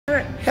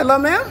Hello,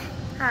 ma'am.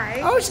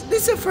 Hi. Oh,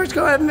 this is the first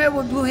girl I've met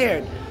with blue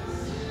hair.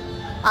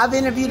 I've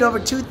interviewed over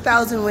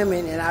 2,000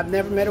 women, and I've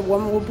never met a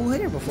woman with blue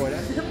hair before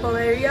that. Well,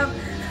 there you go.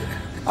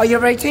 Are you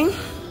over 18?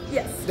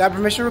 Yes. Do I have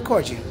permission to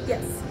record you?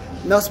 Yes.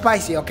 No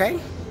spicy, okay?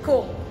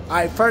 Cool. All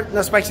right, first,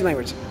 no spicy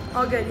language.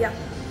 All good, yeah.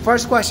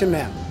 First question,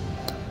 ma'am.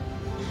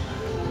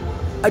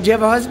 Do you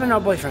have a husband or a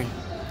boyfriend?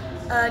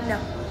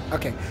 No.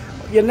 Okay.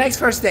 Your next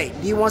first date,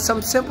 do you want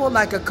something simple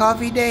like a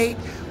coffee date,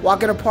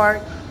 walk in the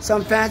park,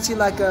 something fancy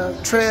like a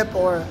trip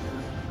or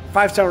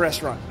 5-star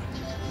restaurant?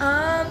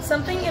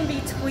 Something in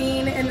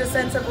between in the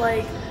sense of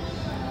like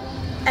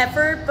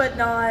effort, but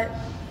not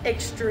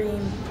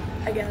extreme,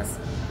 I guess.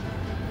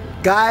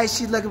 Guys,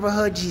 she's looking for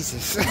hood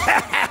Jesus.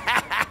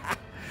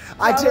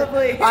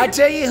 Probably. I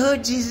tell you,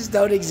 hood Jesus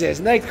don't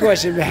exist. Next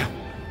question, ma'am.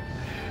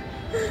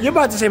 You're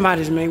about the same height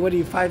as me. What are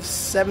you,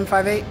 5'7",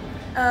 5'8"?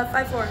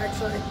 5'4",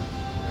 actually.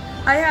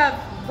 I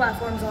have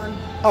platforms on.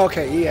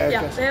 Okay, yeah.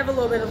 Yeah, they have a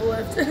little bit of a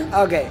lift.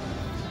 Okay.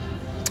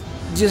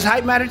 Does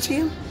height matter to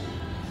you?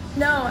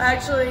 No,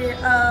 actually,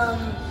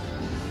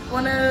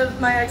 one of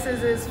my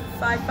exes is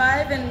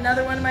 5'5", and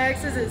another one of my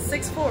exes is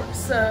 6'4",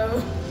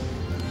 so.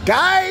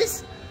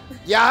 Guys,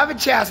 y'all have a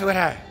chance with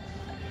her.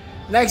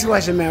 Next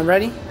question, man.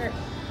 Ready? Right.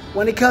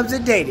 When it comes to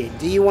dating,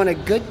 do you want a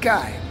good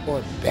guy or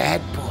a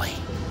bad boy?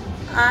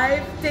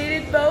 I've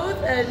dated both,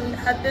 and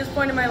at this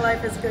point in my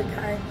life, it's a good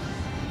guy.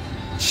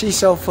 She's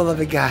so full of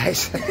it,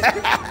 guys.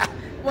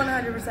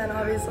 100%,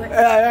 obviously.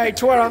 All right,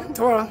 twirl,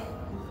 twirl.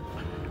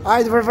 All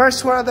right, the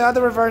reverse twirl, the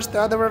other reverse, the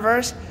other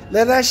reverse.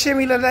 Let that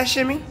shimmy, let that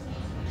shimmy.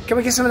 Can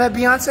we get some of that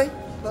Beyonce?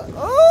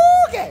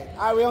 Okay.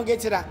 All right, we don't get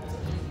to that.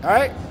 All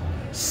right.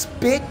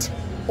 Spit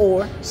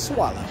or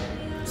swallow?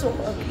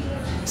 Swallow.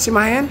 See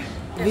my hand?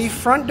 Yes. The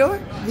front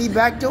door, the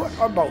back door,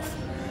 or both?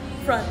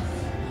 Front.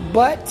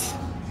 But,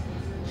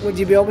 would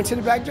you be open to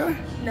the back door?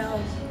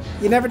 No.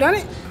 You never done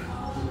it?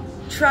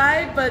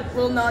 Tried, but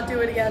will not do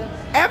it again.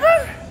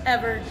 Ever?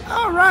 Ever.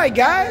 All right,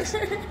 guys.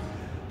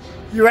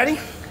 You ready?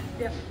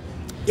 Yep.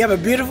 You have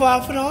a beautiful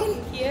outfit on.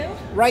 Thank you.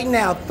 Right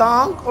now,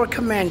 thong or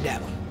commando?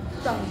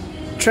 Thong.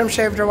 Trim,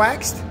 shaved, or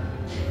waxed?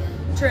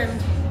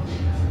 Trimmed.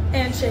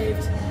 And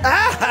shaved.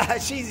 Ah,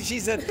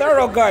 she's a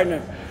thorough gardener.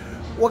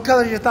 What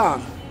color is your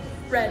thong?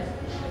 Red.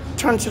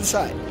 Turn it to the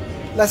side.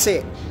 Let's see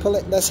it. Pull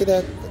it. Let's see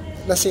that.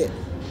 Let's see it.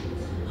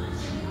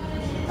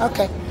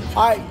 Okay.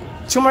 All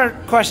right. 2 more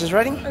questions.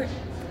 Ready? Okay.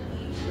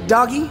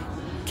 Doggy,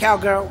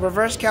 cowgirl,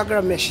 reverse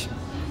cowgirl, mish.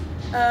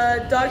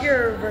 Doggy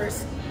or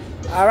reverse?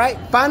 All right.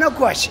 Final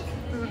question.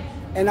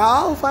 And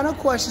all final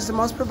questions, the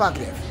most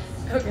provocative.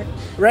 Okay.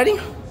 Ready?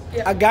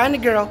 Yeah. A guy and a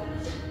girl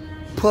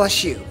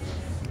plus you.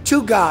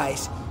 2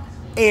 guys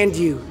and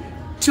you.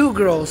 2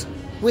 girls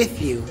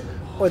with you.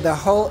 Or the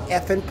whole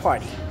effing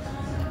party.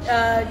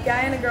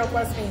 Guy and a girl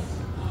plus me.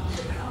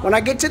 When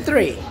I get to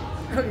 3,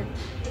 Okay.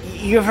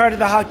 you've heard of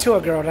the hot tour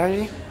girl,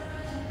 haven't you?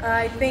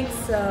 I think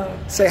so.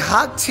 Say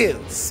hot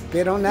 2.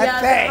 Spit on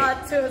that thing. Yeah,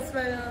 hot two,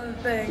 spit on the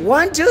thing.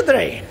 1, 2,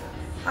 3.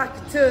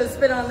 Hot two,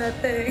 spit on that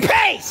thing.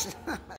 Peace!